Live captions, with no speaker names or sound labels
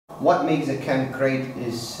what makes a camp great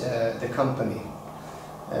is the company,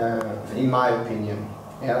 in my opinion.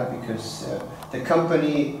 Yeah, because the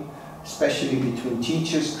company, especially between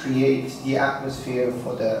teachers, create the atmosphere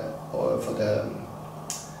for the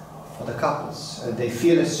couples. They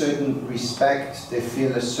feel a certain respect. They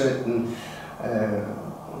feel a certain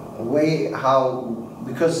way how,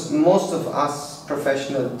 because most of us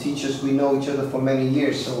professional teachers, we know each other for many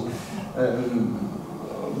years, so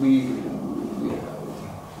we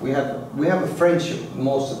have a friendship,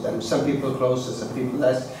 most of them. Some people closer, some people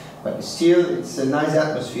less, but still it's a nice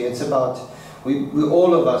atmosphere. It's about we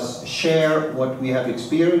all of us share what we have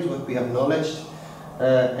experienced, what we have knowledge,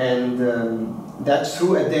 and that's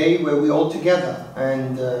through a day where we're all together,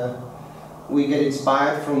 and we get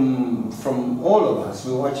inspired from all of us.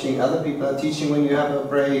 We're watching other people are teaching when you have a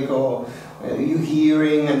break, or you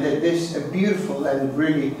hearing, and there's a beautiful and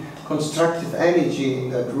really constructive energy in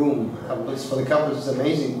that room. For the couples it's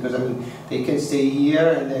amazing, because I mean they can stay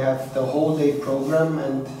here and they have the whole day program,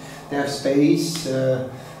 and they have space to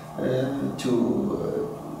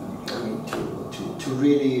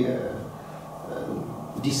really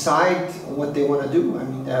decide what they want to do. I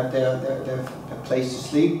mean, they have their place to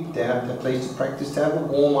sleep, they have their place to practice, they have a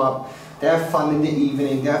warm-up, they have fun in the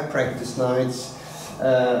evening, they have practice nights,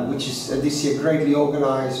 which is this year greatly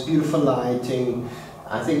organized, beautiful lighting.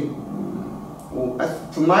 I think,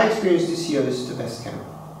 from my experience this year, this is the best camp.